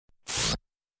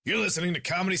You're listening to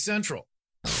Comedy Central.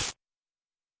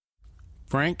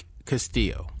 Frank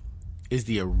Castillo is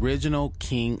the original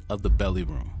king of the belly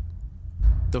room.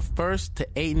 The first to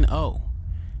 8-0.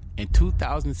 In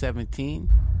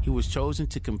 2017, he was chosen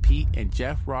to compete in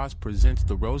Jeff Ross Presents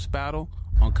the Roast Battle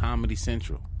on Comedy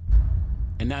Central.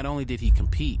 And not only did he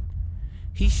compete,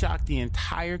 he shocked the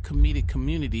entire comedic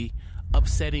community,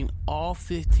 upsetting all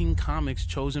 15 comics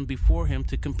chosen before him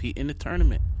to compete in the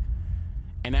tournament.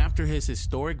 And after his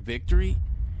historic victory,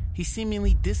 he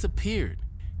seemingly disappeared.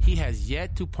 He has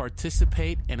yet to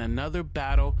participate in another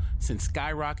battle since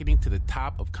skyrocketing to the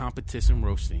top of competition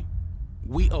roasting.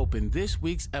 We open this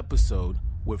week's episode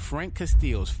with Frank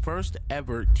Castillo's first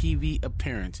ever TV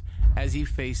appearance as he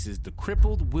faces the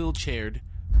crippled, wheelchaired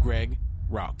Greg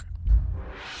Rock.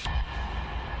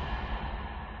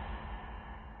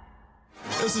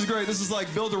 This is great. This is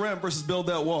like build a ramp versus build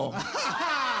that wall.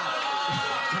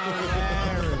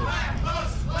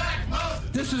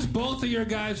 This is both of your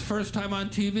guys' first time on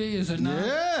TV, is it not?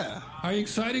 Yeah. Are you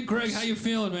excited, Greg? How you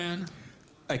feeling, man?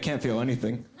 I can't feel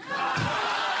anything.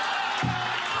 I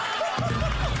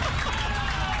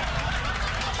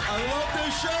love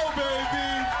this show,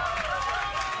 baby.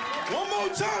 One more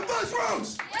time, let's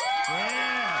roast.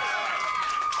 Yeah.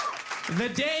 The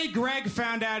day Greg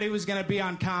found out he was going to be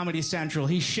on Comedy Central,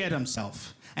 he shit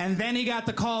himself. And then he got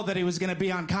the call that he was going to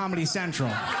be on Comedy Central.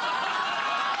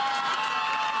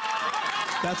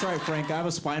 That's right, Frank. I have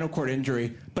a spinal cord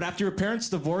injury. But after your parents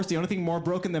divorced, the only thing more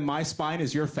broken than my spine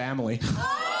is your family.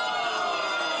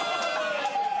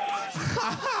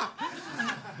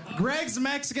 Greg's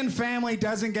Mexican family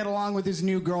doesn't get along with his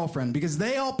new girlfriend because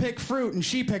they all pick fruit and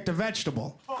she picked a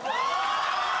vegetable.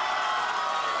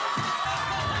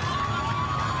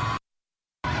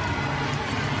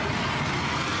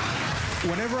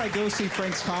 Whenever I go see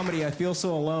Frank's comedy, I feel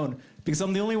so alone because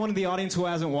I'm the only one in the audience who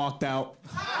hasn't walked out.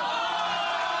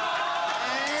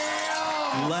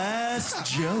 Last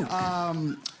joke.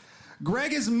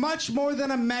 Greg is much more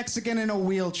than a Mexican in a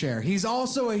wheelchair. He's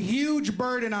also a huge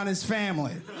burden on his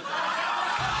family.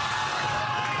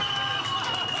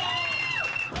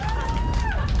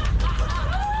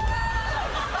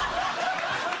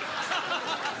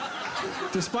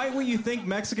 Despite what you think,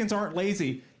 Mexicans aren't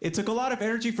lazy. It took a lot of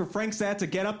energy for Frank's dad to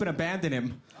get up and abandon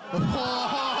him. Hey,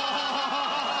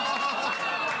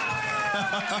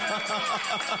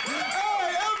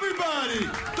 everybody!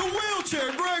 The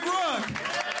wheelchair, Greg Rock.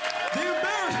 The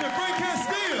embarrassment, Frank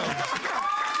Castillo.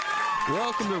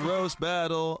 Welcome to Roast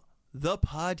Battle, the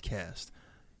podcast,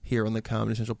 here on the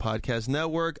Comedy Central Podcast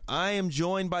Network. I am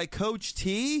joined by Coach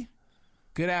T.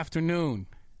 Good afternoon,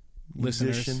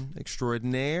 Musician listeners.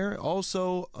 extraordinaire.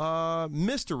 Also,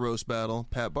 Mr. Roast Battle,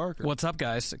 Pat Barker. What's up,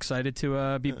 guys? Excited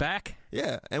to be back.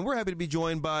 Yeah, and we're happy to be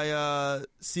joined by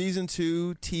Season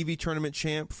 2 TV Tournament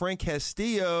champ, Frank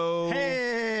Castillo.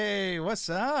 Hey, what's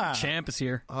up? Champ is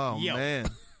here. Oh, Yo. man.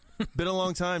 Been a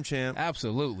long time, champ.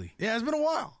 Absolutely. Yeah, it's been a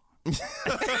while.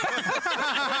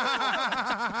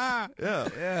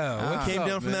 Yeah. Came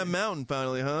down from that mountain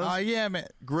finally, huh? Yeah, man.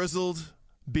 Grizzled,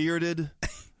 bearded.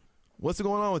 What's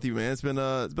going on with you, man? It's been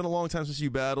a long time since you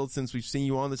battled, since we've seen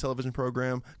you on the television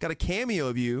program. Got a cameo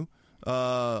of you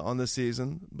on this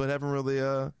season, but haven't really.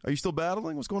 Are you still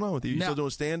battling? What's going on with you? You still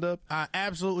doing stand-up?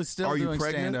 Absolutely still Are you doing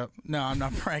pregnant? stand-up. No, I'm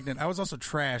not pregnant. I was also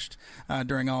trashed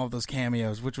during all of those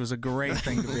cameos, which was a great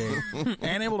thing to be.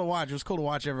 And able to watch. It was cool to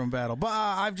watch everyone battle. But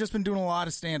I've just been doing a lot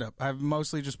of stand-up. I've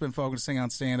mostly just been focusing on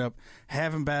stand-up.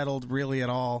 Haven't battled really at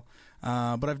all.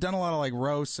 But I've done a lot of like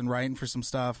roasts and writing for some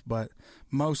stuff, but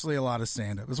mostly a lot of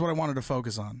stand-up. That's what I wanted to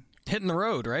focus on. Hitting the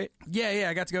road, right? Yeah.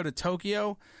 I got to go to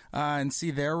Tokyo and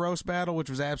see their roast battle, which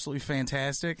was absolutely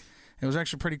fantastic. It was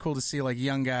actually pretty cool to see like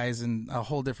young guys in a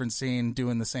whole different scene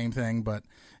doing the same thing, but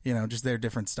you know, just their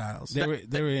different styles. They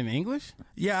were in English?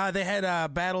 Yeah, they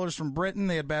had battlers from Britain.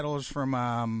 They had battlers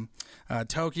from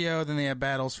Tokyo. Then they had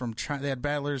battles from China. They had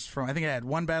battlers from, I think I had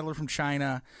one battler from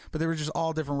China, but they were just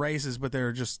all different races. But they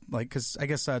were just like, because I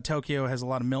guess Tokyo has a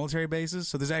lot of military bases,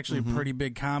 so there's actually a pretty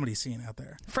big comedy scene out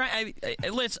there. Frank,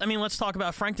 let's talk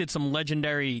about Frank. Did some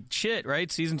legendary shit,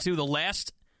 right? Season 2, the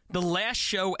last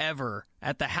show ever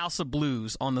at the House of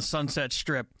Blues on the Sunset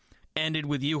Strip ended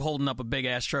with you holding up a big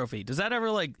ass trophy. Does that ever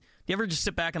do you ever just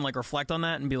sit back and like reflect on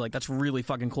that and be like, that's really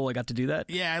fucking cool, I got to do that?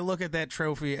 Yeah, I look at that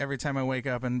trophy every time I wake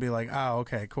up and be like, oh,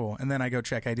 okay, cool. And then I go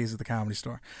check IDs at the Comedy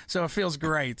Store. So it feels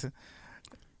great.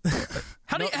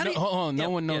 Hold on, no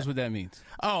one knows what that means.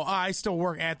 Oh, I still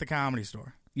work at the Comedy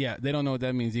Store. Yeah, they don't know what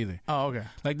that means either. Oh, okay.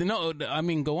 Like, no, I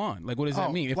mean, go on. Like, what does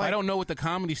that mean? If I don't know what the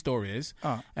Comedy Store is,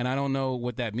 and I don't know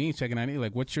what that means, checking ID,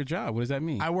 like, what's your job? What does that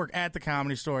mean? I work at the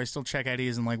Comedy Store. I still check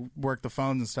IDs and, like, work the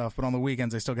phones and stuff, but on the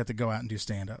weekends I still get to go out and do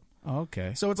stand-up. Oh,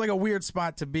 okay. So it's like a weird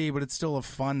spot to be, but it's still a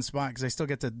fun spot because I still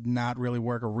get to not really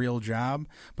work a real job,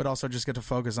 but also just get to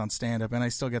focus on stand-up, and I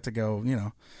still get to go, you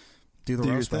know, do the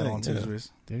roast battle on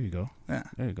Tuesdays. There you go. Yeah.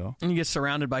 There you go. And you get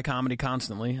surrounded by comedy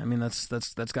constantly. I mean, that's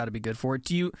got to be good for it.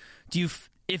 Do you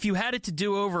if you had it to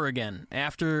do over again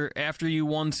after you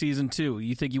won season 2,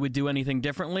 you think you would do anything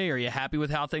differently? Are you happy with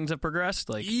how things have progressed?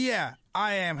 Like, yeah,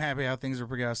 I am happy how things have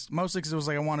progressed. Mostly because it was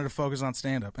like I wanted to focus on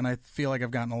stand-up, and I feel like I've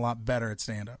gotten a lot better at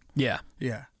stand-up. Yeah.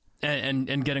 Yeah.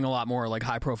 And getting a lot more like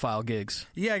high profile gigs.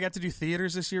 Yeah, I got to do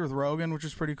theaters this year with Rogan, which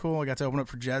was pretty cool. I got to open up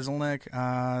for Jeselnik.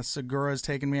 Segura's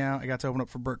taken me out. I got to open up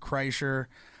for Bert Kreischer.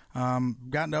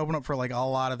 Gotten to open up for like a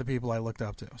lot of the people I looked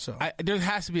up to. So there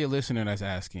has to be a listener that's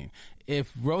asking,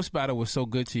 if roast battle was so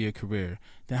good to your career,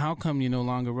 then how come you're no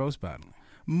longer roast battling?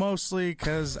 Mostly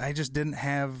because I just didn't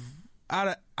have.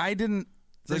 I didn't.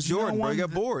 It's like Jordan, bro. You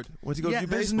got bored. Went to go do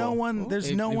baseball. There's no one.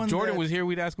 There's no one. If Jordan was here,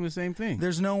 we'd ask him the same thing.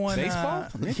 There's no one. Baseball?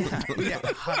 Yeah,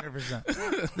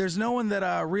 100%. There's no one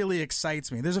that really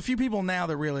excites me. There's a few people now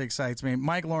that really excites me.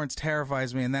 Mike Lawrence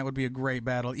terrifies me, and that would be a great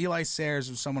battle. Eli Sayers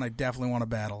was someone I definitely want to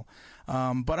battle.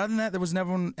 But other than that, there was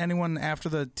never anyone after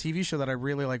the TV show that I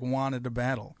really like wanted to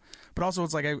battle. But also,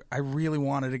 it's like I really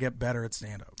wanted to get better at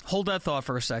stand-up. Hold that thought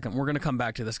for a second. We're going to come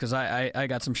back to this because I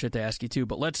got some shit to ask you too.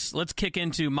 But let's kick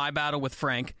into my battle with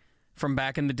Frank from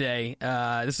back in the day.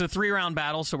 This is a 3-round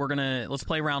battle, so let's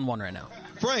play round 1 right now.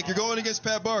 Frank, you're going against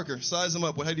Pat Barker. Size him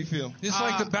up. How do you feel? It's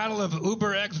like the battle of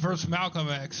Uber X versus Malcolm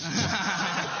X.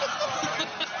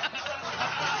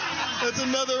 That's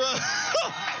another.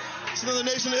 It's another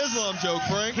Nation of Islam joke,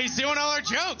 Frank. He's doing all our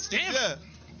jokes. Damn it.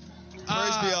 Yeah.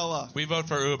 Praise be Allah. We vote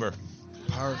for Uber.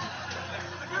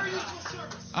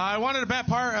 I wanted to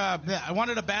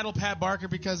battle Pat Barker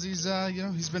because he's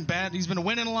he's been bad. He's been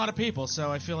winning a lot of people,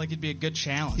 so I feel like it'd be a good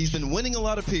challenge. He's been winning a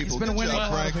lot of people. He's been winning a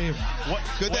lot of people.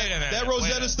 Good. That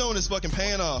Rosetta Stone is fucking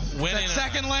paying off. That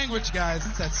second language, guys.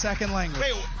 It's that second language.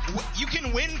 Wait, you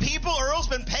can win people? Earl's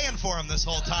been paying for him this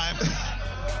whole time.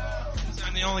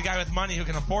 I'm the only guy with money who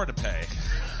can afford to pay.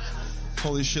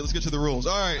 Holy shit, let's get to the rules.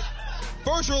 All right.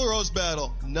 First rule of roast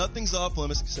battle. Nothing's off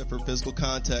limits except for physical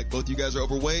contact. Both you guys are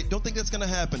overweight. Don't think that's going to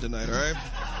happen tonight, all right?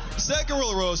 Second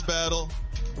rule of roast battle.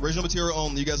 Original material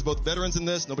only. You guys are both veterans in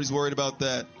this. Nobody's worried about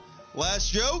that.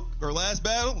 Last joke or last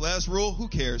battle, last rule, who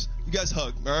cares? You guys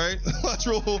hug, all right? Last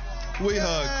rule, we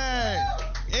hug.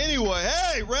 Anyway,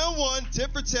 hey, round 1,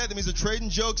 tit for tat. That means we're trading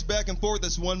jokes back and forth.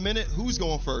 That's 1 minute. Who's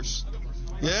going first?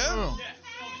 Yeah?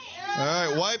 All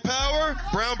right, white power,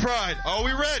 brown pride. Are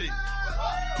we ready?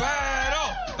 Battle!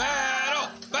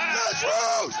 Let's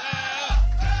roast!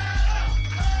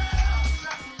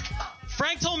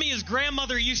 Frank told me his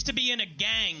grandmother used to be in a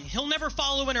gang. He'll never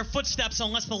follow in her footsteps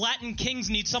unless the Latin Kings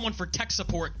need someone for tech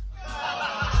support.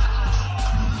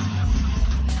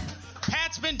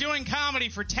 Pat's been doing comedy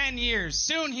for 10 years.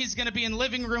 Soon he's going to be in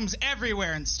living rooms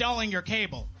everywhere installing your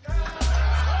cable.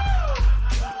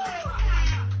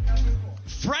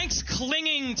 Frank's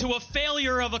clinging to a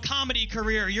failure of a comedy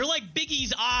career. You're like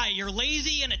Biggie's eye. You're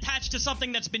lazy and attached to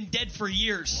something that's been dead for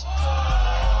years.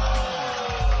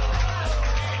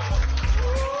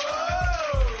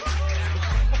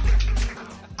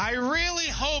 I really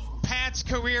hope Pat's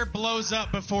career blows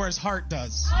up before his heart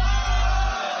does.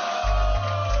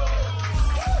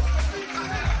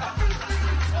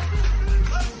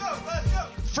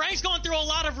 Frank's gone through a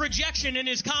lot of rejection in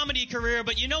his comedy career,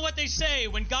 but you know what they say,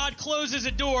 when God closes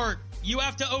a door, you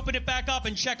have to open it back up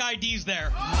and check IDs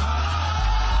there.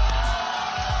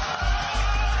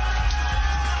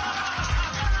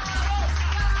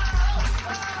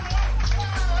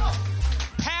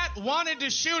 Pat wanted to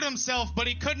shoot himself, but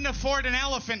he couldn't afford an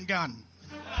elephant gun.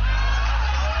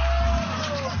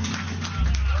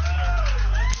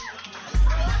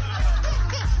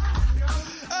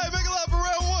 Hey, make a lot for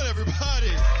round 1,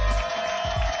 everybody.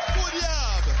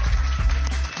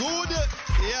 Good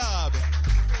job.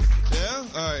 Yeah?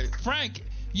 All right. Frank,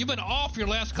 you've been off your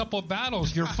last couple of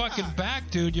battles. You're fucking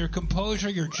back, dude. Your composure,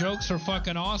 your jokes are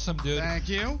fucking awesome, dude. Thank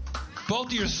you. Both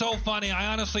of you are so funny.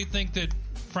 I honestly think that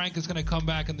Frank is going to come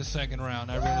back in the second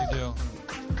round. I really do.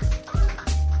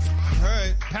 All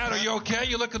right. Pat, are you okay?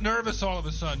 You look nervous all of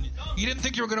a sudden. You didn't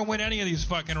think you were going to win any of these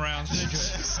fucking rounds, did you?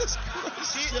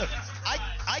 See,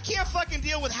 I can't fucking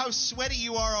deal with how sweaty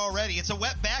you are already. It's a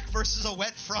wet back versus a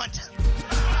wet front.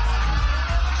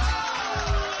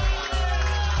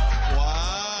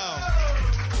 Wow.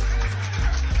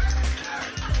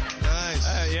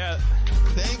 Nice. Yeah.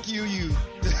 Thank you, you.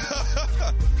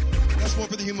 That's one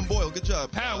for the human boil. Good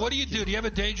job. Pat, what do you do? Do you have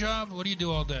a day job? What do you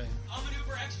do all day? I'm an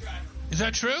Uber X driver. Is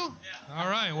that true? Yeah. All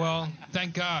right. Well,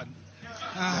 thank God.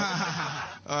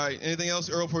 All right. Anything else,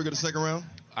 Earl, before we go to the second round?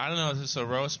 I don't know if this is a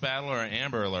roast battle or an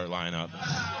Amber Alert lineup.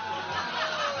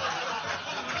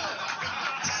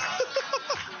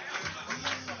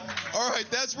 All right,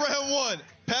 that's round one.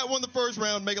 Pat won the first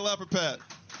round. Make it loud for Pat.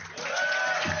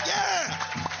 Yeah!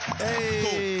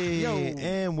 Hey, Cool.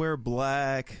 and we're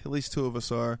black. At least two of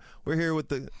us are. We're here with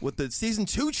the season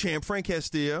 2 champ, Frank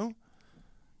Castillo.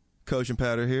 Coach and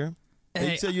Pat are here.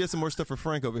 Hey, you said you had some more stuff for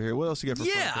Frank over here. What else you got for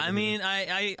Frank? Yeah, I mean,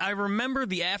 I remember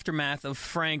the aftermath of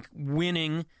Frank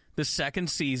winning the second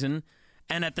season,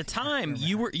 and at the time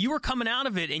you were coming out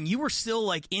of it, and you were still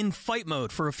like in fight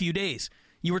mode for a few days.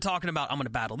 You were talking about, I'm going to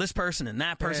battle this person and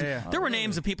that person. Yeah. There were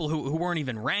names of people who weren't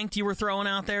even ranked you were throwing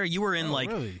out there. You were in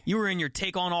you were in your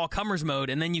take on all comers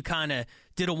mode, and then you kind of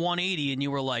did a 180 and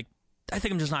you were like, I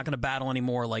think I'm just not going to battle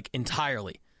anymore, like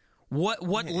entirely. What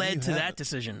led to that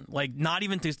decision? Like, not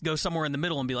even to go somewhere in the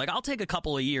middle and be like, I'll take a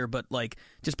couple a year, but like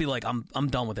just be like, I'm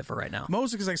done with it for right now.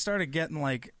 Mostly because I started getting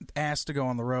like asked to go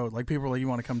on the road. Like people were like, you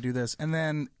want to come do this? And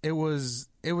then it was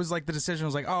like the decision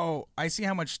was like, oh, I see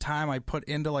how much time I put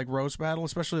into like roast battle,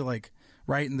 especially like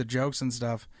writing the jokes and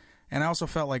stuff. And I also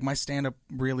felt like my stand-up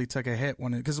really took a hit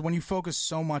because when you focus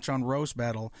so much on roast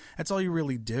battle, that's all you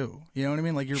really do. You know what I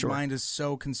mean? Like your mind is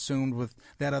so consumed with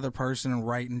that other person and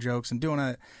writing jokes and doing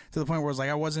it to the point where it was like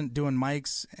I wasn't doing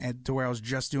mics to where I was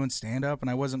just doing stand-up and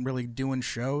I wasn't really doing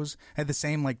shows at the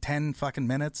same like 10 fucking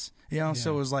minutes. You know? Yeah.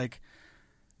 So it was like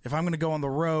if I'm going to go on the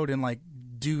road and like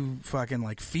do fucking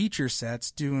like feature sets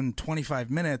doing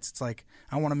 25 minutes, it's like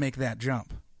I want to make that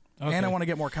jump. Okay. And I want to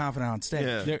get more confident on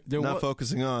stage. Yeah, not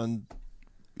focusing on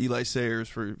Eli Sayers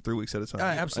for 3 weeks at a time.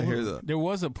 Absolutely. I hear that. There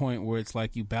was a point where it's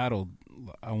like you battled,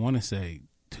 I want to say,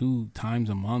 2 times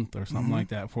a month or something like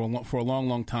that for a long,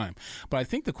 long time. But I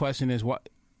think the question is, what?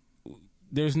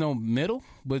 There's no middle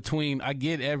between, I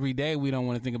get every day we don't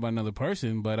want to think about another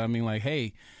person, but I mean, like,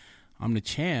 hey, I'm the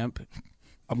champ.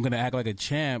 I'm going to act like a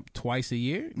champ twice a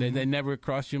year? That never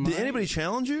crossed your mind? Did anybody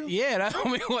challenge you? Yeah, I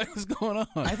mean, what's going on?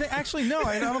 I think actually no.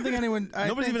 I don't think anyone.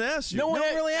 Nobody even asked you. No one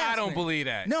really asked I don't me. believe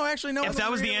that. No, actually, no. If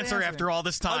that was the answer after all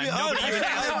this time, nobody even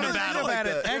asked him to battle.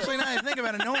 Actually, now I think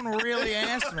about it, no one really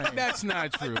asked me. That's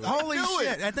not true. Holy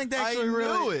shit! I think they actually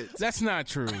really. That's not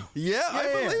true. Yeah,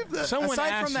 I believe that. Someone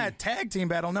Aside from that tag team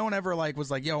battle, no one ever like was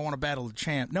like, "Yo, I want to battle the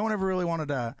champ." No one ever really wanted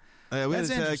to. Yeah, we had a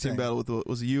tag team battle with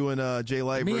was you and Jay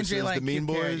Light Me and versus Jay Light the Mean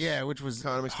Boys. Yeah, which was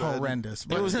horrendous.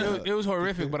 It was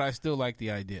horrific, but I still like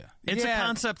the idea. It's a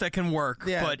concept that can work,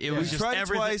 but it was just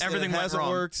everything went wrong.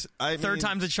 Worked. Third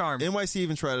time's a charm. NYC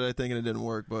even tried it, I think, and it didn't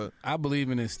work. But I believe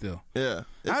in it still. Yeah,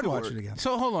 I'd watch it again.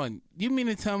 So hold on, you mean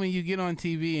to tell me you get on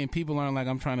TV and people aren't like,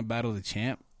 I'm trying to battle the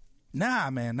champ? Nah,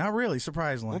 man, not really.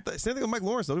 Surprisingly, same thing with Mike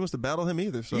Lawrence. Nobody wants to battle him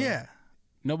either. So yeah.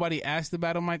 Nobody asked to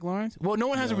battle Mike Lawrence? Well, no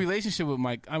one has a relationship with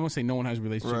Mike. I won't say no one has a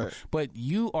relationship, but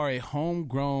you are a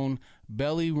homegrown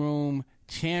belly room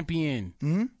champion.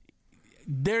 Mm-hmm.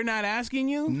 They're not asking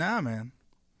you? Nah, man.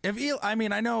 If I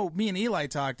know me and Eli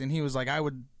talked, and he was like,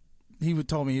 he would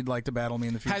told me he'd like to battle me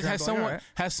in the future.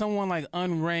 Has someone like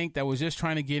unranked that was just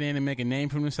trying to get in and make a name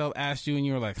for himself asked you, and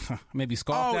you were like, maybe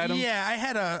scoffed at him? Yeah,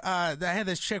 I had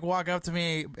this chick walk up to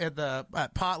me at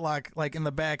potluck, like in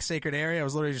the back sacred area. I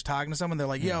was literally just talking to someone. They're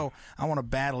like, "Yo, I want to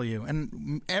battle you,"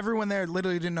 and everyone there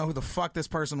literally didn't know who the fuck this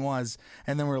person was.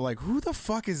 And then we were like, "Who the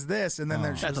fuck is this?" And then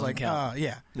they're just like,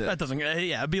 "Yeah, that doesn't."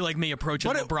 Yeah, it'd be like me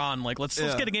approaching LeBron. Like, let's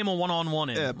get a game of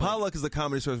 1-on-1 in. Yeah, potluck is the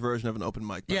Comedy Source version of an open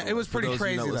mic. Yeah, it was pretty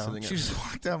crazy though. She just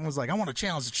walked up and was like, "I want to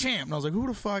challenge the champ," and I was like, "Who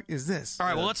the fuck is this?" All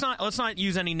right, well, let's not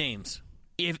use any names.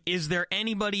 Is there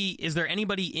anybody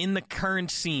in the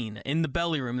current scene in the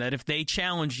belly room that if they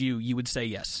challenge you, you would say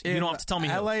yes? You don't have to tell me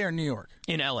who. LA or New York?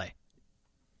 In LA.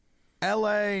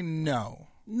 LA, no.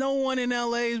 No one in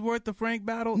LA is worth the Frank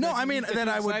battle. No, I mean that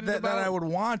I would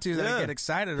want to. That I get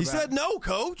excited about. He said no,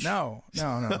 Coach. No.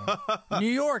 New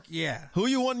York, yeah. Who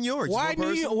you want in New York? Why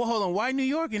New York? Well, hold on. Why New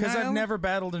York? Because I've never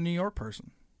battled a New York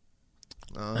person.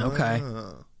 Okay.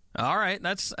 All right.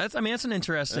 That's an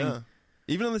interesting. Yeah.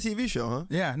 Even on the TV show, huh?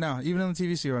 Yeah, no. Even on the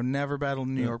TV show, I've never battled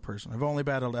a New York person. I've only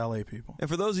battled LA people. And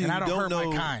for those of you who don't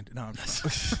know, my kind. No, I'm just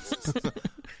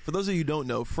for those of you who don't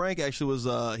know, Frank actually was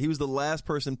he was the last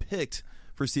person picked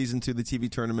for season 2 of the TV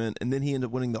tournament, and then he ended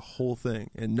up winning the whole thing,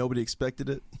 and nobody expected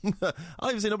it. I'll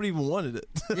even say nobody even wanted it.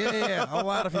 Yeah. A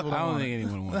lot of people. I don't think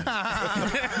anyone wanted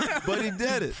it, but he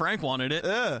did it. Frank wanted it.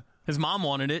 Yeah. His mom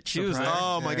wanted it. She was there.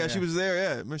 Oh my gosh, she was there. Yeah,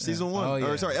 remember season 1? Oh, yeah.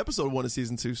 Or sorry, episode 1 of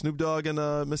season 2. Snoop Dogg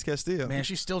and Miss Castillo. Man,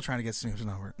 she's still trying to get Snoop's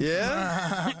number.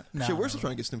 Yeah. Shit, we're still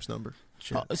trying to get Snoop's number.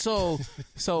 Sure. So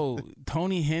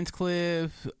Tony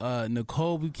Hinchcliffe,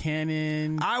 Nicole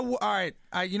Buchanan. All right.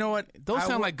 You know what? Those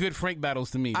sound like good Frank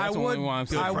battles to me. That's the only one I'm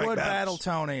saying. I would battle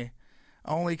Tony.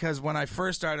 Only because when I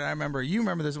first started, I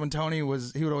remember this when Tony he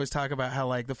would always talk about how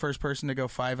like the first person to go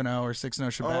 5-0 or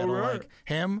 6-0 should battle like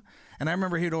him. And I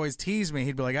remember he'd always tease me.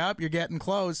 He'd be like, "Oh, you're getting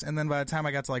close." And then by the time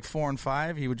I got to like 4 and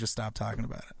 5, he would just stop talking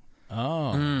about it.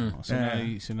 Oh, so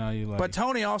now you like. But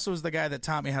Tony also is the guy that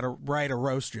taught me how to write a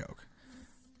roast joke.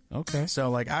 Okay. So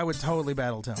like I would totally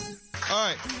battle Tony. All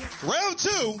right, round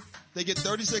 2. They get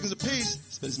 30 seconds apiece.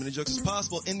 Spit as many jokes as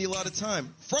possible in the allotted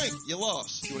time. Frank, you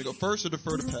lost. You want to go first or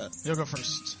defer to Pat? You'll go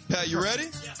first. Pat, you ready?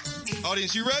 Yeah.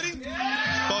 Audience, you ready?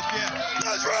 Yeah. Fuck yeah.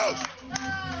 Let's roast.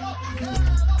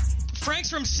 Frank's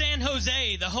from San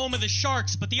Jose, the home of the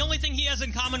Sharks, but the only thing he has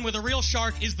in common with a real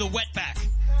shark is the wetback.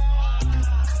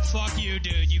 Fuck you,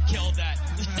 dude. You killed that.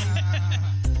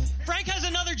 Frank has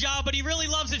another job, but he really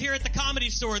loves it here at the Comedy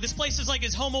Store. This place is like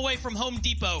his home away from Home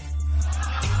Depot.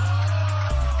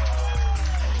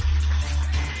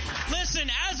 Listen,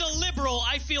 as a liberal,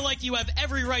 I feel like you have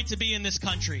every right to be in this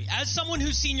country. As someone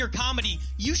who's seen your comedy,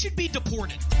 you should be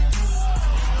deported.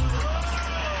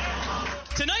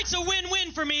 Tonight's a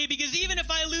win-win for me because even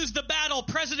if I lose the battle,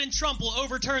 President Trump will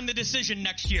overturn the decision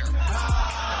next year.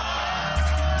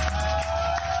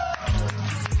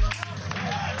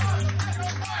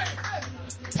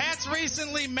 Pat's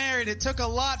recently married. It took a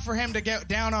lot for him to get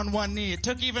down on one knee. It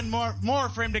took even more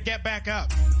for him to get back up.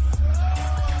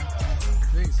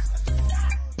 Jeez.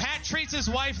 Pat treats his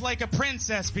wife like a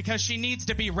princess because she needs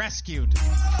to be rescued.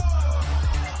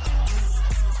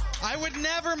 I would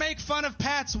never make fun of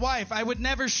Pat's wife. I would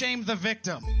never shame the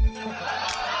victim.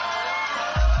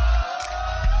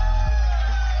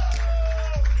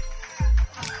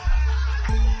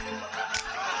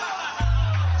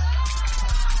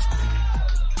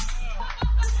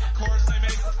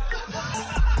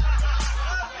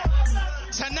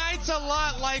 Tonight's a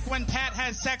lot like when Pat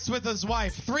has sex with his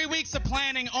wife. 3 weeks of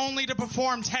planning only to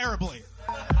perform terribly.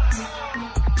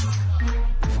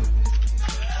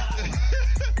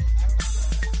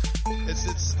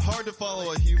 It's hard to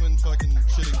follow a human fucking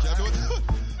shitting joke.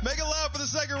 Make it loud for the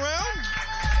second round.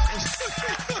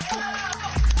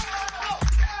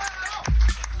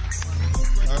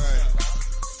 All right.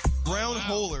 Brown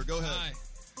Holer, go ahead. Hi.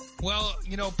 Well,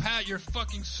 you know, Pat, you're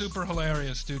fucking super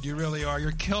hilarious, dude. You really are.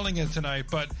 You're killing it tonight.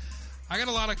 But I got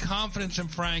a lot of confidence in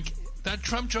Frank. That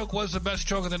Trump joke was the best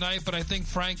joke of the night, but I think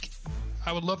Frank...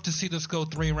 I would love to see this go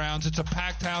 3 rounds. It's a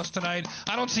packed house tonight.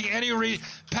 I don't see any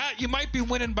Pat, you might be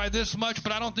winning by this much,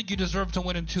 but I don't think you deserve to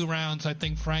win in 2 rounds. I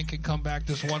think Frank can come back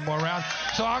this one more round.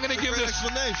 So I'm going to give this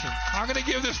explanation. I'm going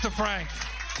to give this to Frank.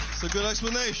 It's a good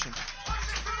explanation.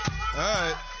 All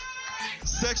right.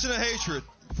 Section of hatred.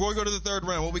 Before we go to the 3rd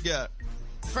round, what we got?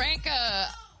 Frank,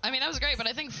 that was great, but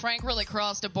I think Frank really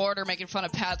crossed a border making fun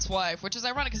of Pat's wife, which is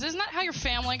ironic, because isn't that how your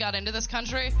family got into this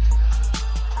country?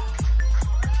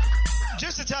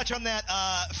 Just to touch on that,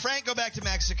 Frank, go back to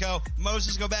Mexico.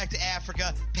 Moses, go back to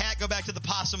Africa. Pat, go back to the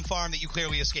possum farm that you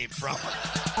clearly escaped from.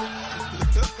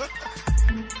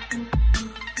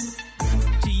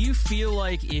 Do you feel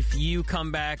like if you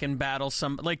come back and battle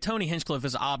like Tony Hinchcliffe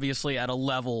is obviously at a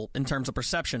level in terms of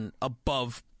perception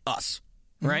above us,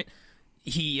 right?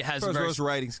 He has as far as roast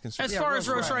writing's concerned. As far as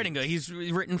roast writing goes, he's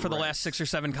written for the last 6 or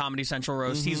 7 Comedy Central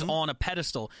roasts. He's on a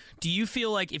pedestal. Do you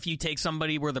feel like if you take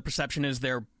somebody where the perception is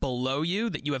they're below you,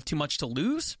 that you have too much to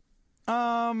lose?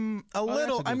 A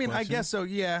little. I mean, question. I guess so.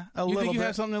 Yeah, a little. You think you bit.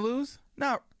 have something to lose?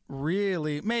 Not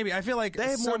really. Maybe. I feel like they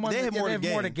have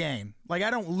more to gain. Like I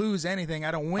don't lose anything.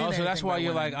 I don't win. Oh, so that's why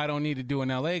you're like, I don't need to do an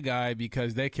LA guy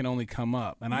because they can only come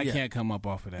up, and I can't come up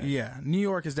off of that. Yeah, New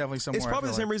York is definitely somewhere. It's probably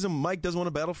the same reason Mike doesn't want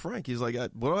to battle Frank. He's like,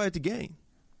 what do I have to gain?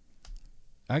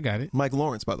 I got it. Mike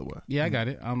Lawrence, by the way. Yeah, I got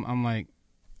it. I'm like,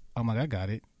 I got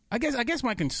it. I guess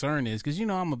my concern is because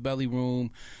I'm a belly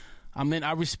room.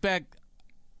 I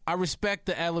respect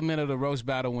the element of the roast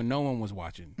battle when no one was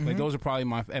watching. Like those are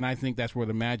probably and I think that's where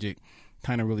the magic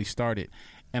kind of really started.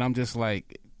 And I'm just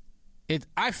like,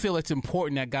 I feel it's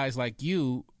important that guys like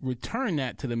you return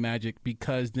that to the magic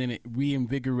because then it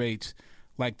reinvigorates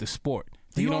like the sport.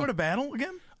 Do you want to battle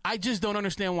again? I just don't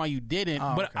understand why you didn't.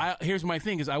 Oh, but okay. Here's my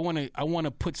thing: is I want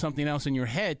to put something else in your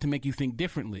head to make you think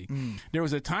differently. There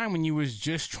was a time when you was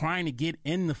just trying to get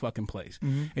in the fucking place,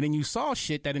 and then you saw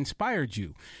shit that inspired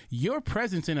you. Your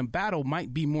presence in a battle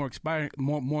might be more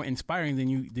inspiring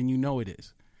than you know it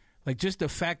is. Like just the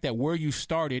fact that where you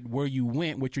started, where you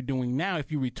went, what you're doing now.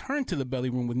 If you return to the belly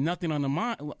room with nothing on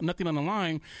the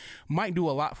line, might do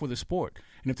a lot for the sport.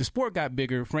 And if the sport got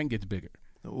bigger, Frank gets bigger.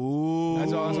 Ooh.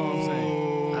 That's all I'm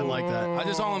saying. I like that.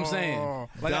 That's all I'm saying.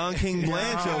 Like, Don King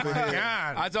Blanche over here.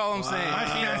 God. That's all I'm saying. My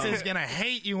fiance's gonna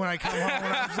hate you when I come home. And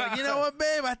I'm just like, you know what,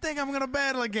 babe? I think I'm gonna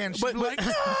battle again. She's like, no!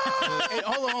 Hey,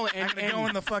 hold on. I'm gonna go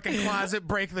in the fucking closet,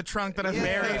 break the trunk that I've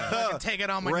buried, fucking take it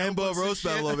on my Rambo notebooks and roast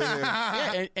shit. battle over here.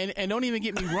 Yeah, and don't even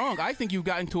get me wrong. I think you've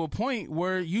gotten to a point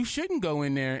where you shouldn't go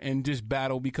in there and just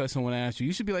battle because someone asked you.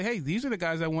 You should be like, hey, these are the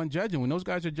guys I want judging. When those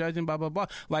guys are judging, blah, blah, blah.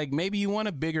 Like, maybe you want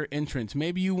a bigger entrance.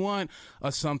 Maybe you want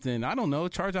a something. I don't know.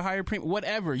 Charge a higher premium.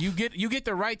 Whatever. You get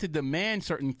the right to demand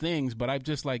certain things, but I'm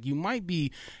just like, you might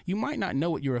not know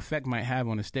what your effect might have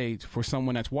on the stage for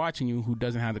someone that's watching you who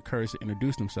doesn't have the courage to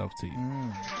introduce themselves to you.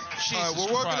 All right,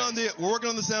 we're working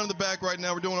on the sound in the back right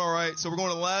now. We're doing all right. So we're going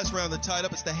to the last round. The tied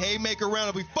up. It's the haymaker round.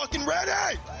 Are we fucking ready? All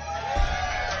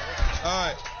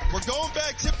right, we're going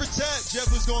back tit for tat. Jeff,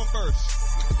 who's going first?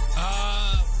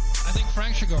 I think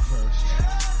Frank should go first.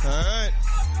 All right,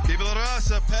 Viva la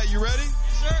raza. Pat, you ready?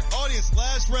 Sir. Audience,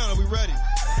 last round. Are we ready?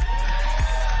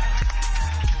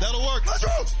 That'll work. Let's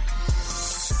roll.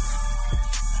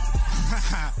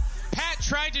 Pat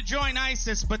tried to join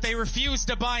ISIS, but they refused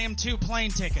to buy him 2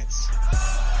 plane tickets.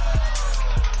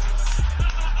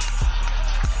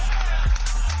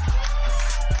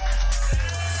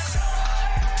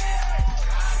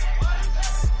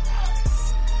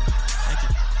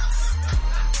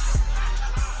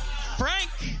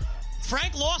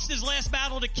 Frank lost his last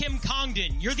battle to Kim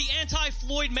Congdon. You're the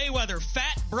anti-Floyd Mayweather,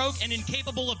 fat, broke, and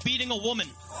incapable of beating a woman.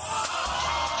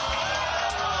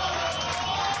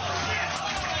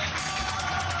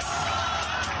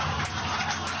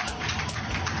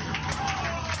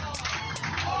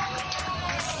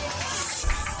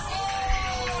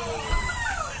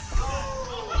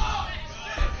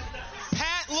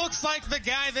 Pat looks like the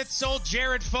guy that sold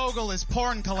Jared Fogle his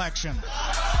porn collection.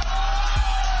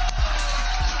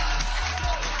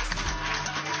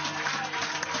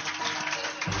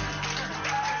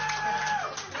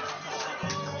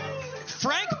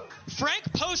 Frank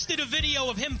posted a video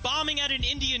of him bombing at an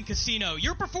Indian casino.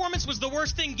 Your performance was the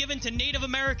worst thing given to Native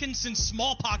Americans since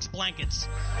smallpox blankets.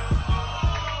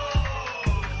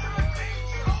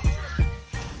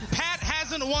 Pat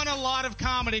hasn't won a lot of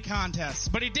comedy contests,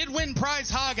 but he did win prize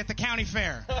hog at the county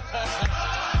fair.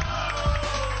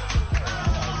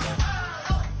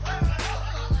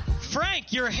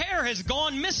 Frank, your hair has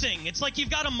gone missing. It's like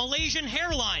you've got a Malaysian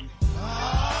hairline.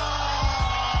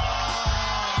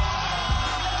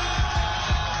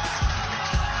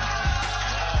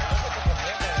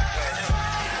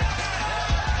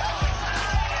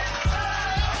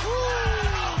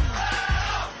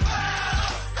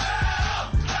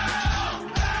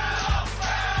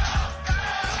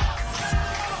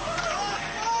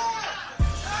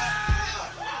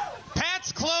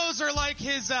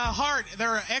 His heart,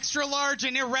 they're extra large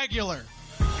and irregular.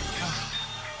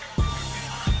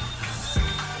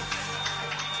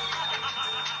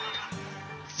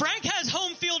 Frank has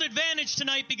home field advantage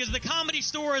tonight because the Comedy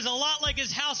Store is a lot like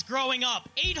his house growing up.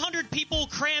 800 people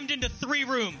crammed into 3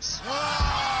 rooms.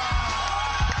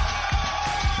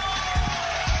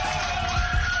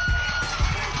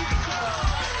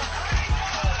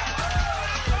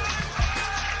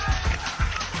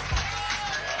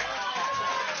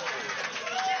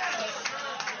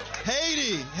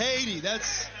 Haiti,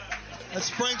 that's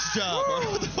Frank's job.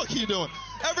 Right? What the fuck are you doing?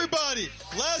 Everybody,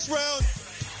 last round.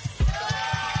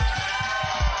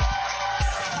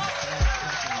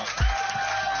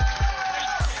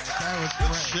 That was good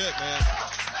great. shit, man.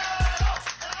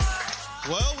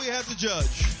 Well, we have to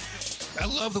judge. I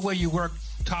love the way you work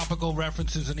topical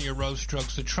references into your roast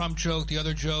jokes. The Trump joke, the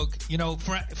other joke. You know,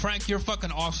 Frank, you're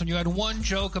fucking awesome. You had one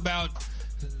joke about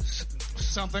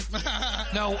something.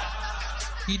 No.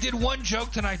 He did one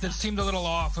joke tonight that seemed a little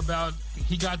off about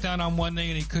he got down on one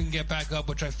knee and he couldn't get back up,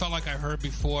 which I felt like I heard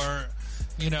before.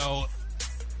 You know,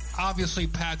 obviously,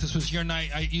 Pat, this was your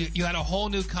night. You had a whole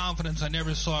new confidence I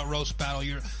never saw at Roast Battle.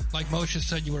 You're, like Moshe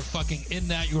said, you were fucking in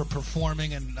that. You were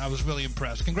performing, and I was really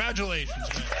impressed. Congratulations,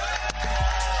 man.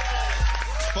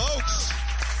 Folks,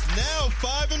 now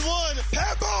 5-1.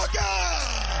 Pat Barker!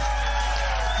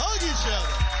 Hug each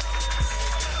other.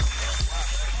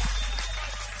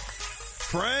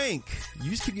 Frank, you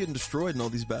just keep getting destroyed in all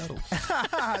these battles.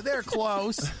 They're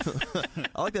close.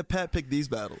 I like that Pat picked these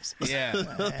battles. Yeah,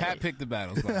 Pat picked the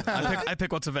battles. I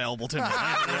pick what's available to me. What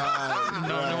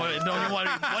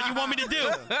you want me to do?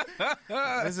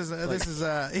 This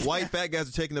is white fat guys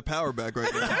are taking the power back right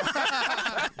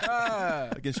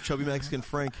now against chubby Mexican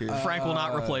Frank here. Frank will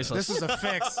not replace us. This is a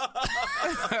fix.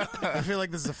 I feel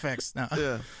like this is a fix. No.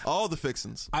 Yeah, all the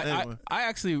fixins. Anyway. I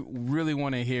actually really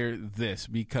want to hear this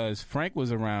because Frank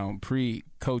was around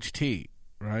pre-Coach T.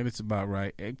 right? It's about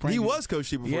right. He was Coach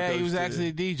T before. Yeah, Coach he was T. actually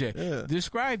a DJ. Yeah.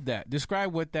 Describe that.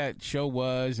 Describe what that show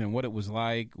was and what it was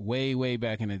like way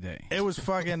back in the day. It was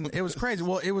crazy.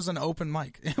 Well, it was an open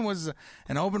mic. It was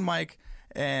an open mic,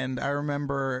 and I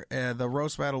remember the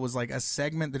roast battle was like a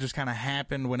segment that just kind of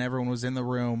happened when everyone was in the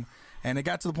room. And it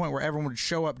got to the point where everyone would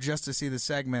show up just to see the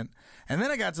segment. And then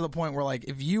it got to the point where, like,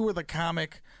 if you were the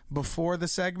comic before the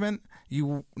segment,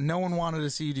 no one wanted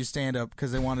to see you do stand-up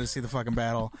because they wanted to see the fucking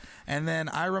battle. And then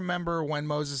I remember when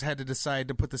Moses had to decide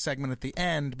to put the segment at the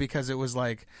end because it was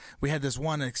like we had this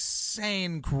one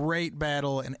insane, great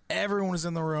battle, and everyone was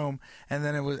in the room. And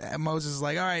then Moses was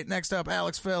like, all right, next up,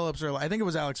 Alex Phillips. Or I think it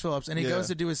was Alex Phillips. And he goes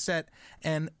to do his set,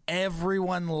 and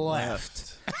everyone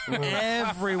left.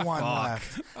 Everyone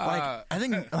left. I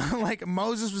think like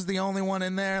Moses was the only one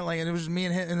in there. Like, and it was me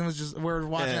and him, and it was just we were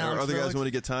watching. Yeah, Alex other Felix. guys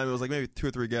wanted to get time. It was like maybe 2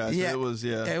 or 3 guys. Yeah,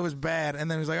 it was bad.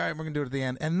 And then he was like, "All right, we're gonna do it at the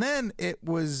end." And then it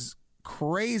was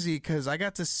crazy because I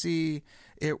got to see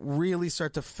it really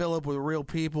start to fill up with real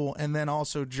people, and then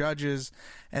also judges.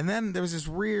 And then there was this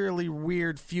really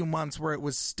weird few months where it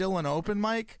was still an open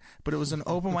mic, but it was an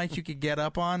open mic you could get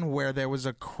up on where there was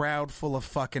a crowd full of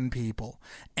fucking people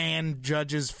and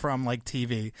judges from like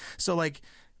TV. So like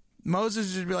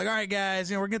Moses would be like, all right,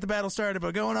 guys, we're going to get the battle started,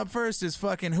 but going up first is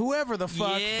fucking whoever the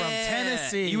fuck from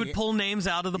Tennessee. You would pull names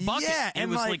out of the bucket. Yeah, it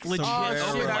and was like legit I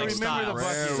remember style. the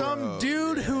bucket. Some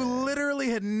dude who literally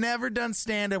had never done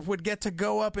stand-up would get to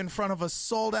go up in front of a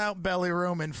sold-out belly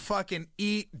room and fucking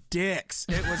eat dicks.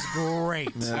 It was great.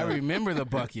 I remember the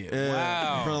bucket. Yeah.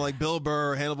 Wow. In front of like Bill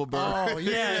Burr, Hannibal Burr. Oh,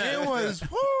 yeah, it was,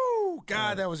 whoo,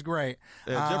 God, that was great.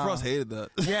 Yeah, Jeff Ross hated that.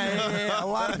 Yeah. A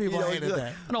lot of people hated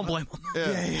that. I don't blame him.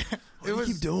 Yeah. It was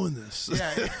keep doing this.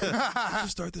 Yeah.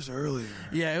 Just start this earlier.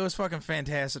 Yeah, it was fucking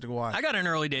fantastic to watch. I got an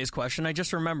early days question. I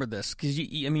just remembered this because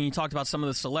you talked about some of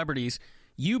the celebrities.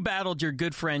 You battled your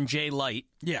good friend Jay Light.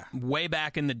 Yeah. Way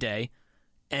back in the day.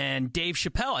 And Dave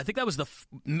Chappelle, I think that was the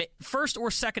first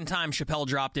or second time Chappelle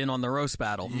dropped in on the roast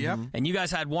battle. Yep. And you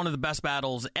guys had one of the best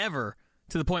battles ever,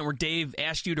 to the point where Dave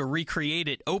asked you to recreate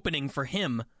it opening for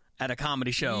him at a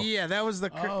comedy show. Yeah, that was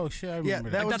the. Oh shit! I remember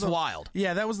that. That's wild.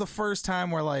 Yeah, that was the first time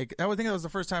where like I would think that was the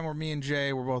first time where me and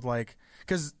Jay were both like,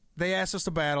 because they asked us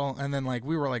to battle, and then like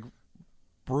we were like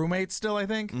roommates still, I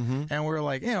think, and we were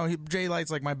like, Jay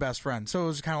Light's like my best friend, so it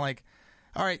was kind of like,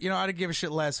 all right, I'd give a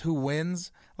shit less who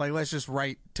wins. Like, let's just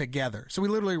write together. So we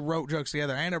literally wrote jokes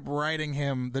together. I ended up writing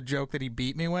him the joke that he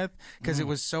beat me with because it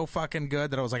was so fucking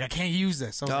good that I was like, I can't use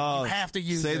this. I was like, you have to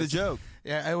use say this. the joke.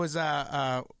 Yeah, it was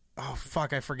oh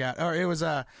fuck, I forgot. Or it was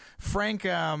Frank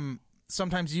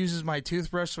sometimes uses my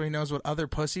toothbrush so he knows what other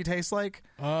pussy tastes like.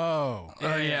 Oh.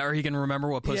 Yeah, or he can remember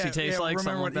what pussy tastes like. Remember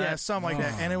something like that. something like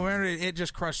that. And it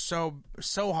just crushed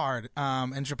so hard.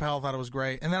 And Chappelle thought it was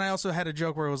great. And then I also had a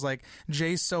joke where it was like,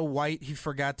 Jay's so white he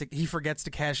forgets to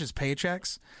cash his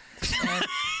paychecks.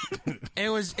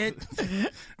 And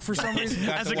for some reason,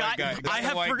 as a guy, I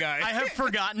have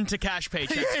forgotten to cash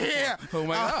paychecks. Yeah. Oh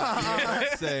my god.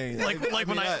 Insane. Like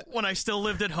when I still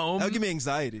lived at home. That would give me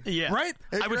anxiety. Yeah. Right?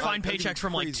 I would find paychecks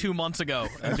from like 2 months ago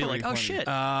and be like, oh shit.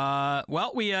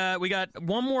 Well, we got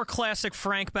one more classic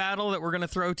Frank battle that we're going to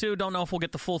throw to. Don't know if we'll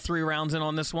get the full 3 rounds in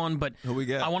on this one, but Who we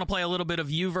got? I want to play a little bit of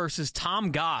you versus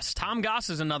Tom Goss. Tom Goss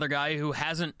is another guy who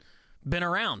hasn't been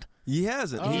around. He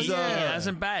hasn't. He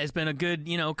hasn't bad. It's been a good,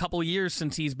 couple of years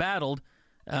since he's battled.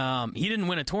 He didn't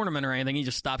win a tournament or anything. He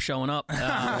just stopped showing up.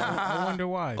 I wonder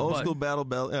why. Old school battle.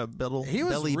 he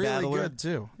was belly really battler. good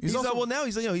too. He's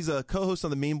a co-host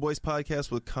on the Mean Boys podcast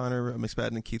with Connor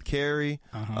McSpadden and Keith Carey.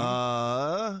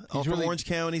 All from Orange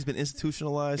County. He's been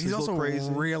institutionalized. He's a also little crazy.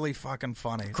 really fucking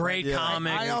funny. Great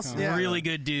comic. Really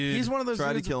good dude. He's one of those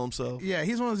Tried dudes to kill himself. Yeah,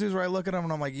 he's one of those dudes where I look at him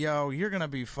and I'm like, yo, you're gonna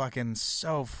be fucking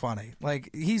so funny. Like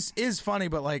is funny,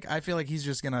 but like I feel like he's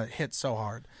just gonna hit so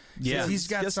hard. Yeah, he's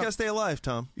got. Just gotta stay alive,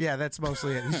 Tom. Yeah, that's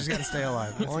mostly it. He's just gotta stay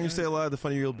alive. The longer you stay alive, the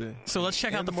funnier you'll be. So let's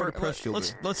check out the first.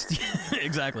 Let's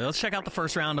exactly. Let's check out the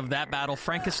first round of that battle: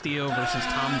 Frank Castillo versus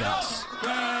Tom Goss.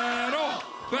 Battle!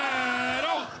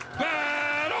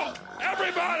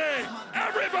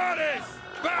 Everybody!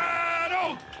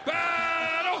 Battle!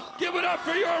 Give it up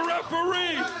for your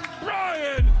referee,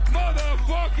 Brian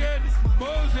motherfucking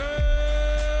Moses!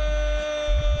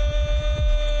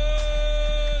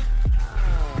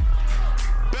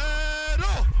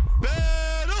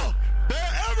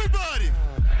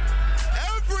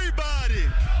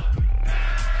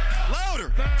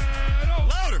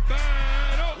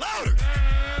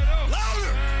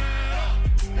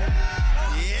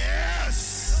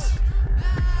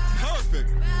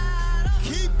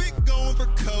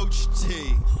 Coach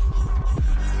T.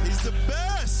 He's the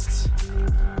best.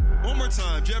 One more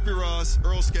time. Jeffrey Ross,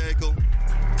 Earl Skakel.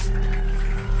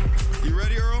 You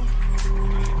ready, Earl?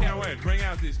 Can't wait. Bring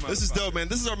out these motherfuckers. This is dope, man.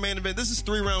 This is our main event. This is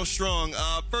 3 rounds strong.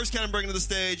 First Ken I'm bringing to the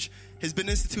stage has been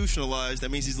institutionalized.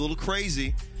 That means he's a little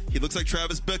crazy. He looks like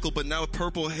Travis Bickle, but now with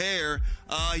purple hair.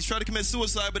 He's trying to commit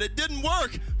suicide, but it didn't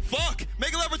work. Fuck.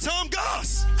 Make a love for Tom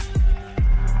Goss.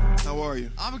 How are you?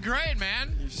 I'm great,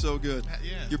 man. You're so good.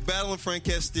 Yeah. You're battling Frank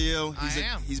Castillo. I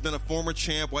am. He's been a former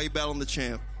champ. Why are you battling the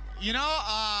champ? You know,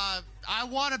 I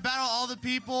want to battle all the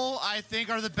people I think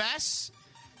are the best.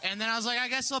 And then I was like, I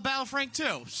guess I'll battle Frank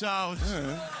too. So. All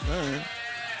right.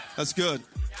 That's good.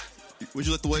 Would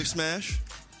you let the wave smash?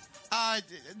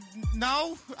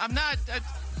 No, I'm not.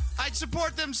 I'd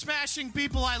support them smashing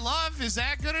people I love. Is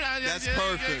that good? That's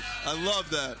perfect. I love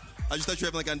that. I just thought you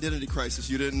were having like identity crisis.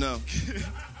 You didn't know.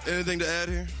 Anything to add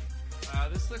here?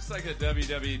 This looks like a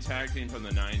WWE tag team from the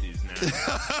 90s now.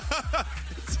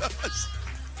 It does.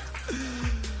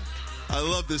 I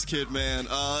love this kid, man.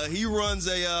 He runs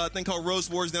a thing called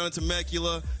Roast Wars down in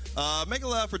Temecula. Make a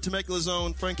laugh for Temecula's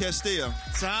own Frank Castillo.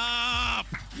 What's up?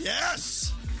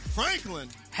 Yes! Franklin!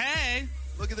 Hey!